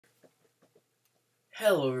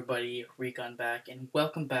Hello everybody, Recon back, and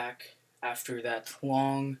welcome back after that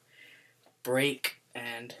long break,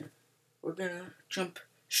 and we're gonna jump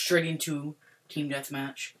straight into Team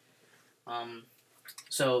Deathmatch.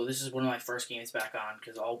 So this is one of my first games back on,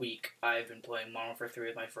 because all week I've been playing Modern Warfare 3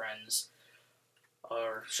 with my friends,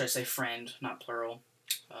 or should I say friend, not plural.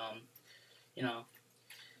 You know,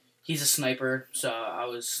 he's a sniper, so I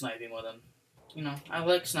was sniping with him. You know, I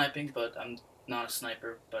like sniping, but I'm not a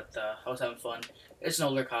sniper, but I was having fun. It's an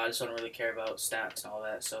older CoD, so I don't really care about stats and all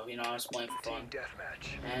that, so, you know, I was playing for fun.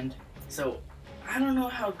 And so, I don't know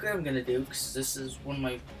how good I'm gonna do, because this is one of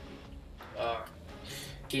my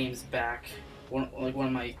games back. One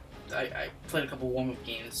of my, I played a couple warm-up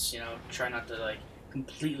games, you know, try not to, like,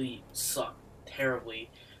 completely suck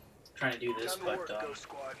terribly trying to do this, but,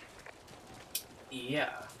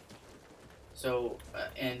 yeah. So,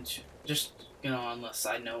 and just, you know, on the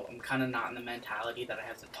side note, I'm kind of not in the mentality that I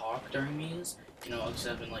have to talk during these, you know, because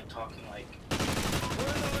I've been, like, talking, like, to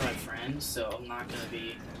my friends, so I'm not going to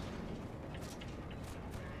be...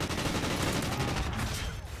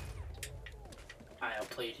 I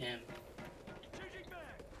outplayed him.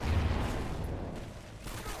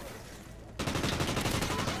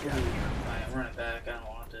 I'm running back, I don't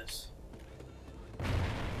want this.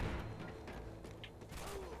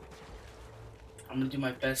 I'm gonna do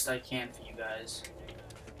my best I can for you guys.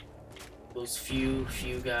 Those few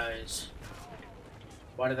guys.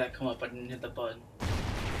 Why did that come up? I didn't hit the button.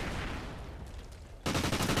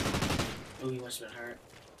 Oh, he must have been hurt.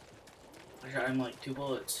 I shot him like 2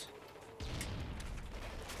 bullets.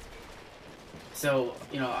 So,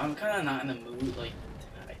 you know, I'm kind of not in the mood, like,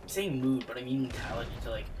 I'm saying mood, but I mean mentality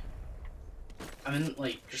to, like, I'm in,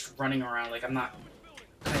 like, just running around, like, I'm not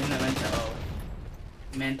kind of in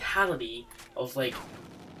the mentality of, like,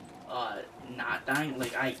 not dying,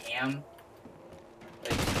 like, I am,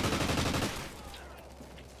 like,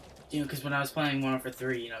 you know, because when I was playing Modern Warfare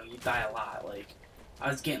 3, you know, you die a lot, like, I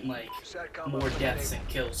was getting, like, more deaths than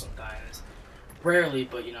kills sometimes. Rarely,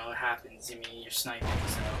 but, you know, it happens. I mean, you're sniping,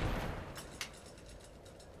 so.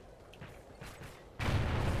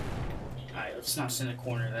 Alright, let's not sit in a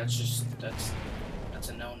corner. That's just, that's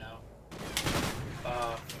a no-no.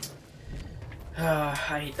 I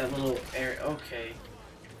hate that little area. Okay.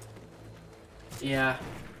 Yeah.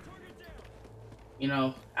 You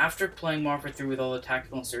know, after playing Modern Warfare 3 with all the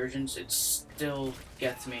tactical insurgents, it still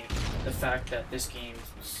gets me the fact that this game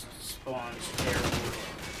spawns terribly.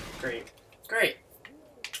 Great. Great.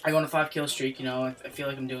 I go on a 5-kill streak, you know, I feel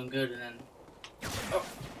like I'm doing good, and then... Oh.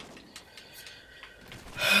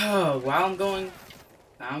 Wow, I'm going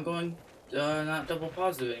not double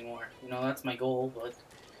positive anymore. You know, that's my goal, but...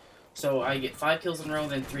 So I get 5 kills in a row,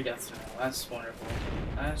 then 3 deaths in a row. That's wonderful.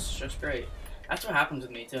 That's just great. That's what happens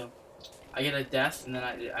with me, too. I get a death, and then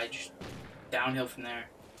I just downhill from there.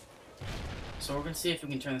 So we're gonna see if we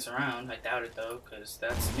can turn this around. I doubt it, though, because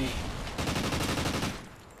that's me.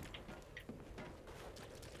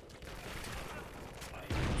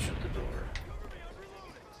 Shut the door.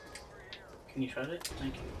 Can you shut it?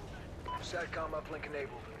 Thank you. SATCOM uplink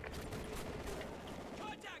enabled.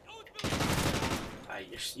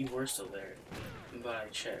 You were still there, but I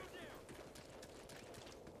checked.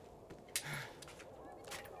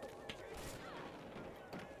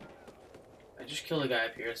 I just killed a guy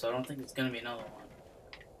up here, so I don't think it's gonna be another one.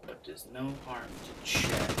 But there's no harm to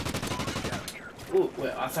check. Ooh,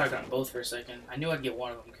 wait, I thought I got them both for a second. I knew I'd get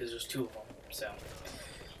one of them because there's 2 of them, so.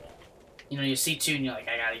 You know, you see 2 and you're like,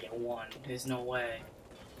 I gotta get 1. There's no way.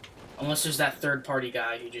 Unless there's that third-party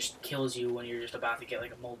guy who just kills you when you're just about to get,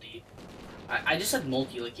 like, a multi. I just said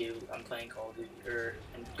multi like you. I'm playing Call of Duty,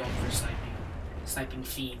 and going for sniping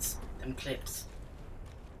feeds, them clips.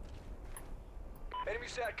 Enemy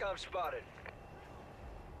SATCOM spotted.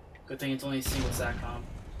 Good thing it's only a single SATCOM.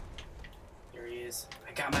 Here he is.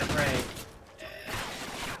 I got my prey.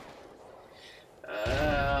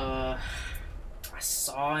 I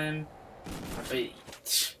saw him. But,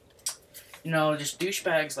 you know, just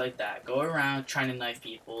douchebags like that go around trying to knife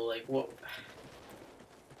people. Like, what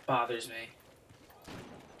bothers me?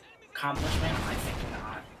 Accomplishment? I think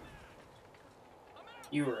not.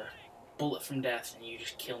 You were a bullet from death and you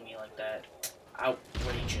just kill me like that.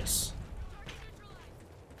 Outrageous.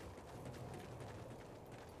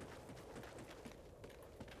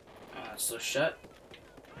 So shut.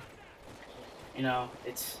 You know,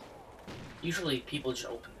 it's usually people just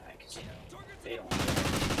open that because, you know, they don't want to.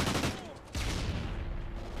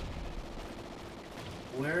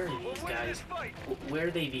 Where are these guys? Where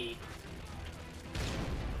they be?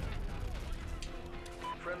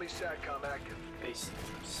 Friendly SATCOM active. They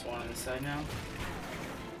spawn on this side now? I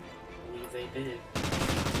believe they did.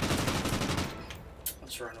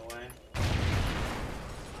 just run away.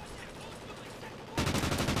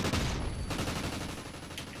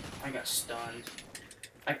 I got stunned.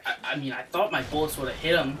 I mean, I thought my bullets would have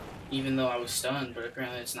hit him, even though I was stunned, but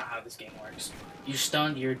apparently that's not how this game works. You're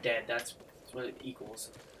stunned, you're dead. That's what it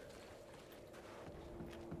equals.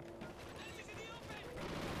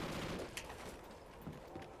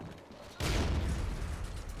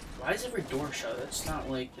 Why is every door shut? That's not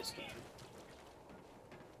like this game.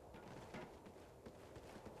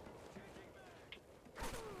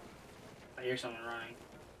 I hear someone running.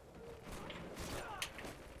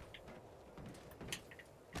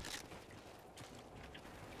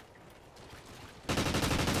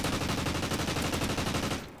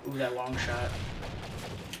 Ooh, that long shot.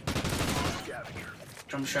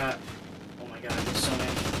 Jump shot. Oh my god, there's so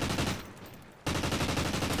many.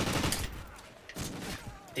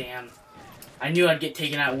 Damn. I knew I'd get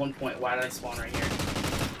taken out at one point. Why did I spawn right here?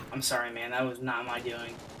 I'm sorry, man. That was not my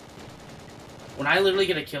doing. When I literally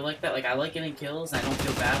get a kill like that, like, I like getting kills, and I don't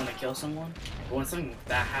feel bad when I kill someone. But when something like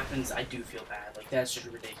that happens, I do feel bad. Like, that's just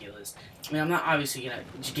ridiculous. I mean, I'm not obviously gonna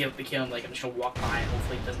just give up the kill. Like, I'm just gonna walk by and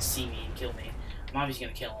hopefully he doesn't see me and kill me. I'm obviously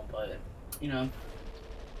gonna kill him, but, you know,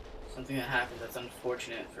 something that happens that's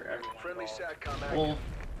unfortunate for everyone Friendly involved. SATCOM active. Well,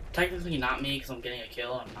 technically not me, because I'm getting a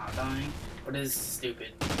kill and I'm not dying, but it is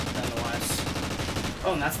stupid, nonetheless.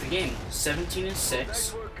 Oh, and that's the game.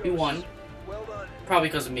 17-6. We won. Well done. Probably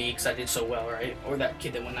because of me, because I did so well, right? Or that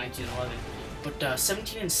kid that won 19-11. But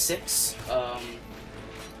 17-6,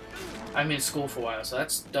 I'm in school for a while, so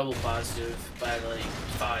that's double positive by like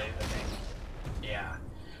 5, I think. Yeah.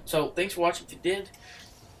 So thanks for watching if you did,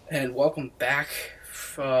 and welcome back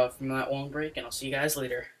from that long break, and I'll see you guys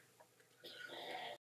later.